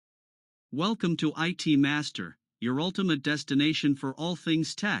Welcome to ITMaster, your ultimate destination for all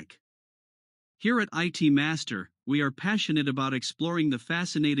things tech. Here at ITMaster, we are passionate about exploring the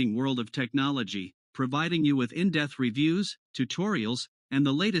fascinating world of technology, providing you with in-depth reviews, tutorials, and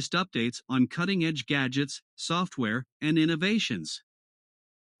the latest updates on cutting-edge gadgets, software, and innovations.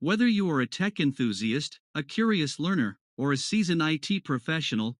 Whether you are a tech enthusiast, a curious learner, or a seasoned IT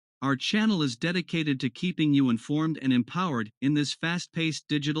professional, our channel is dedicated to keeping you informed and empowered in this fast-paced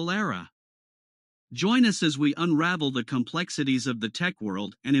digital era. Join us as we unravel the complexities of the tech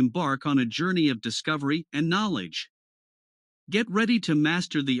world and embark on a journey of discovery and knowledge. Get ready to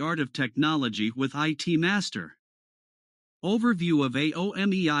master the art of technology with ITMaster. Overview of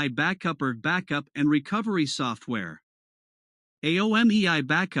AOMEI Backupper Backup and Recovery Software. AOMEI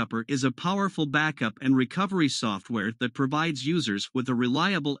Backupper is a powerful backup and recovery software that provides users with a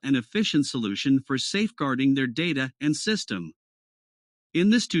reliable and efficient solution for safeguarding their data and system. In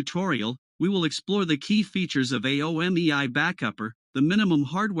this tutorial, we will explore the key features of AOMEI Backupper, the minimum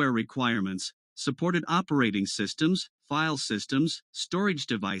hardware requirements, supported operating systems, file systems, storage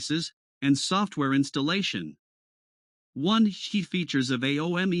devices, and software installation. 1. Key features of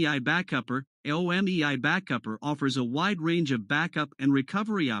AOMEI Backupper. AOMEI Backupper offers a wide range of backup and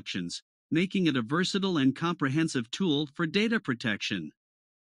recovery options, making it a versatile and comprehensive tool for data protection.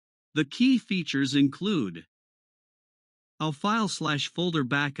 The key features include a file/folder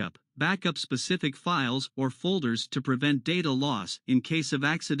backup, backup specific files or folders to prevent data loss in case of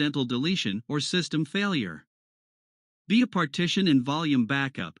accidental deletion or system failure. B. A partition and volume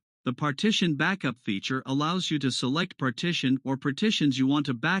backup. The partition backup feature allows you to select partition or partitions you want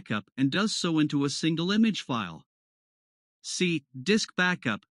to backup and does so into a single image file. C. Disk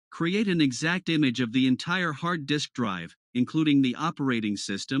backup. Create an exact image of the entire hard disk drive, including the operating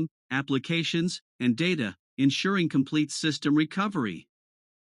system, applications, and data, ensuring complete system recovery.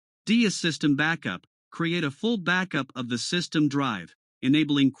 D. A system backup. Create a full backup of the system drive,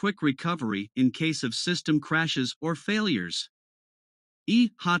 enabling quick recovery in case of system crashes or failures.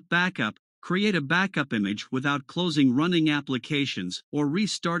 E. Hot backup. Create a backup image without closing running applications or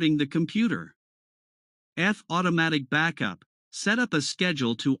restarting the computer. F. Automatic backup. Set up a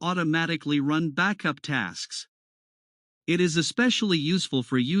schedule to automatically run backup tasks. It is especially useful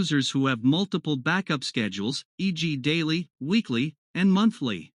for users who have multiple backup schedules, e.g. daily, weekly, and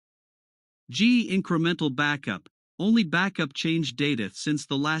monthly. G. Incremental backup. Only backup change data since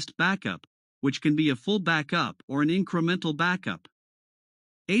the last backup, which can be a full backup or an incremental backup.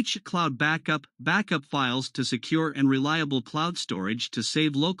 H. Cloud backup. Backup files to secure and reliable cloud storage to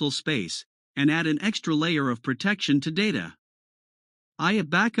save local space, and add an extra layer of protection to data. I. A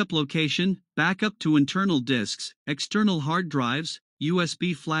backup location. Backup to internal disks, external hard drives,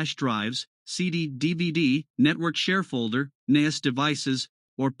 USB flash drives, CD, DVD, network share folder, NAS devices,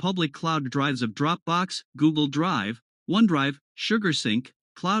 or public cloud drives of Dropbox, Google Drive, OneDrive, SugarSync,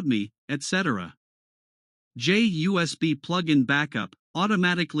 CloudMe, etc. J. USB plugin backup.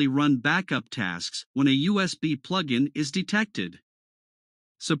 Automatically run backup tasks when a USB plugin is detected.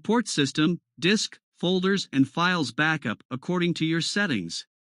 Support system, disk, folders, and files backup according to your settings.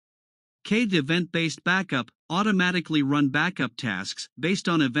 K. Event-based backup. Automatically run backup tasks based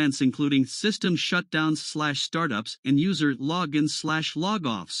on events including system shutdowns/startups and user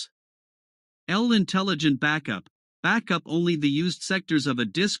logins/logoffs. L. Intelligent backup. Backup only the used sectors of a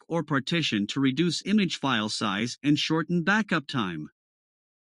disk or partition to reduce image file size and shorten backup time.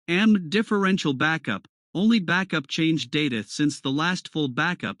 M. Differential backup. Only backup change data since the last full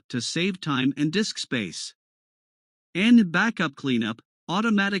backup to save time and disk space. N. Backup cleanup.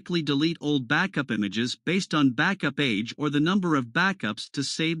 Automatically delete old backup images based on backup age or the number of backups to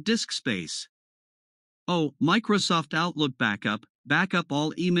save disk space. O. Microsoft Outlook backup. Backup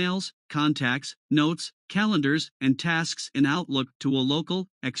all emails, contacts, notes, calendars, and tasks in Outlook to a local,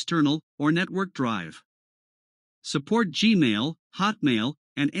 external, or network drive. Support Gmail, Hotmail,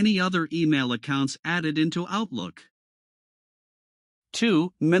 and any other email accounts added into Outlook.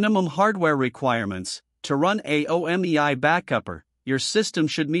 2. Minimum hardware requirements. To run AOMEI Backupper, your system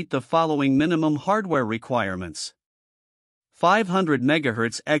should meet the following minimum hardware requirements. 500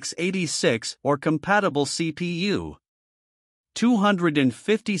 MHz x86 or compatible CPU.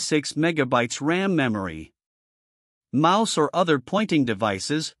 256 MB RAM memory. Mouse or other pointing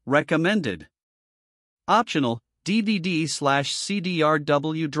devices recommended. Optional,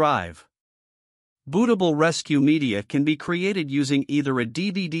 DVD/CDRW drive. Bootable rescue media can be created using either a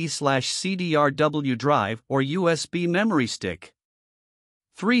DVD/CDRW drive or USB memory stick.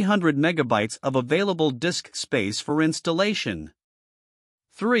 300 MB of available disk space for installation.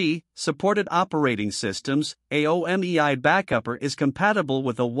 3. Supported operating systems. AOMEI Backupper is compatible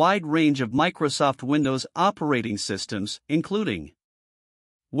with a wide range of Microsoft Windows operating systems, including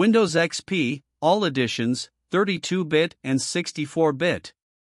Windows XP, all editions, 32-bit and 64-bit.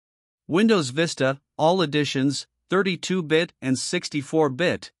 Windows Vista, all editions, 32-bit and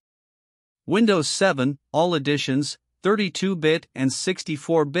 64-bit. Windows 7, all editions, 32-bit and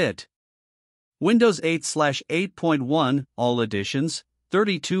 64-bit. Windows 8/8.1, all editions,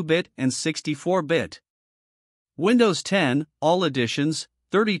 32-bit and 64-bit. Windows 10, all editions,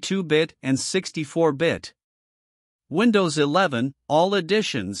 32-bit and 64-bit. Windows 11, all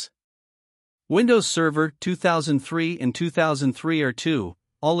editions. Windows Server 2003 and 2003 or 2,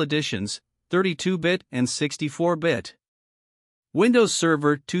 all editions, 32-bit and 64-bit. Windows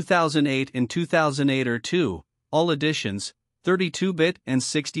Server 2008 and 2008 or 2, all editions, 32-bit and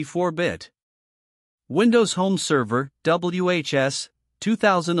 64-bit. Windows Home Server, WHS,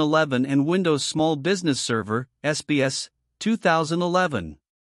 2011 and Windows Small Business Server, SBS, 2011.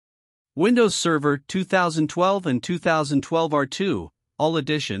 Windows Server 2012 and 2012 R2, all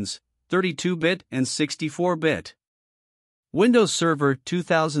editions, 32-bit and 64-bit. Windows Server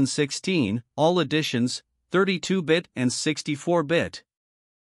 2016, all editions, 32-bit and 64-bit.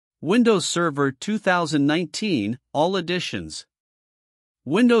 Windows Server 2019, all editions.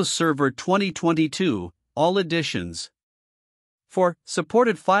 Windows Server 2022, all editions. For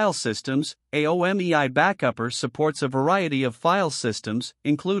supported file systems, AOMEI Backupper supports a variety of file systems,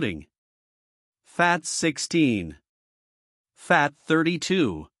 including FAT16,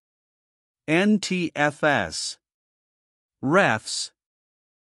 FAT32, NTFS, REFS,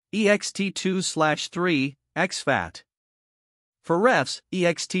 ext2/3, exFAT. For REFS,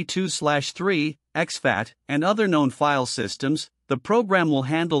 ext2/3, exFAT, and other known file systems, the program will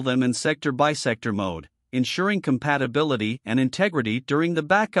handle them in sector-by-sector mode, ensuring compatibility and integrity during the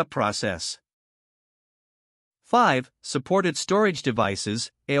backup process. 5. Supported storage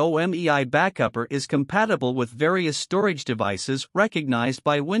devices. AOMEI Backupper is compatible with various storage devices recognized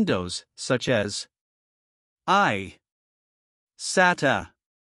by Windows, such as SATA,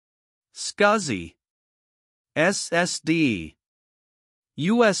 SCSI, SSD,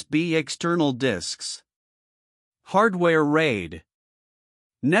 USB external disks, hardware RAID,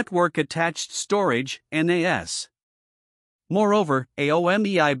 network attached storage, NAS. Moreover,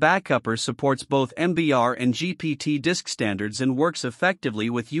 AOMEI Backupper supports both MBR and GPT disk standards and works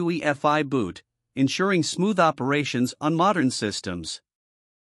effectively with UEFI boot, ensuring smooth operations on modern systems.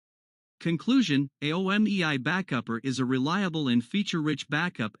 Conclusion: AOMEI Backupper is a reliable and feature-rich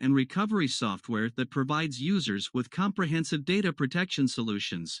backup and recovery software that provides users with comprehensive data protection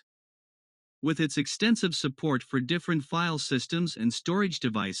solutions. With its extensive support for different file systems and storage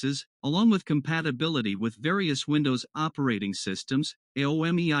devices, along with compatibility with various Windows operating systems,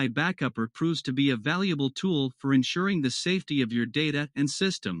 AOMEI Backupper proves to be a valuable tool for ensuring the safety of your data and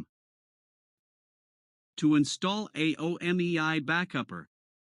system. To install AOMEI Backupper: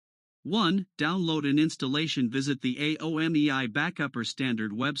 1. Download and installation. Visit the AOMEI Backupper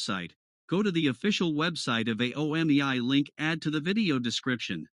standard website. Go to the official website of AOMEI, link add to the video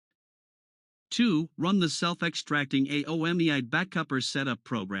description. 2. Run the self-extracting AOMEI Backupper setup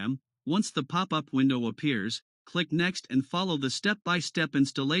program. Once the pop-up window appears, click Next and follow the step-by-step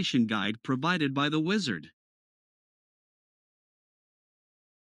installation guide provided by the wizard.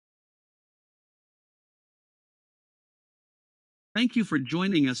 Thank you for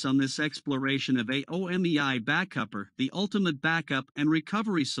joining us on this exploration of AOMEI Backupper, the ultimate backup and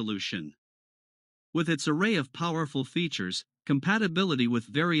recovery solution. With its array of powerful features, compatibility with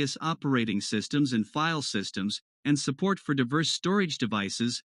various operating systems and file systems, and support for diverse storage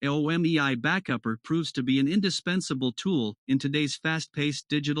devices, AOMEI Backupper proves to be an indispensable tool in today's fast-paced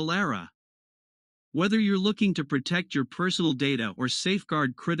digital era. Whether you're looking to protect your personal data or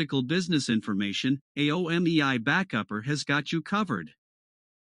safeguard critical business information, AOMEI Backupper has got you covered.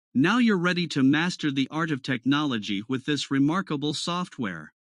 Now you're ready to master the art of technology with this remarkable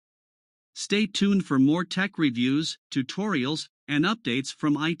software. Stay tuned for more tech reviews, tutorials, and updates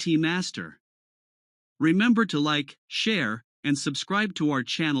from ITMaster. Remember to like, share, and subscribe to our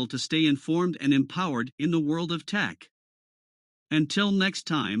channel to stay informed and empowered in the world of tech. Until next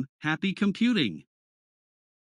time, happy computing!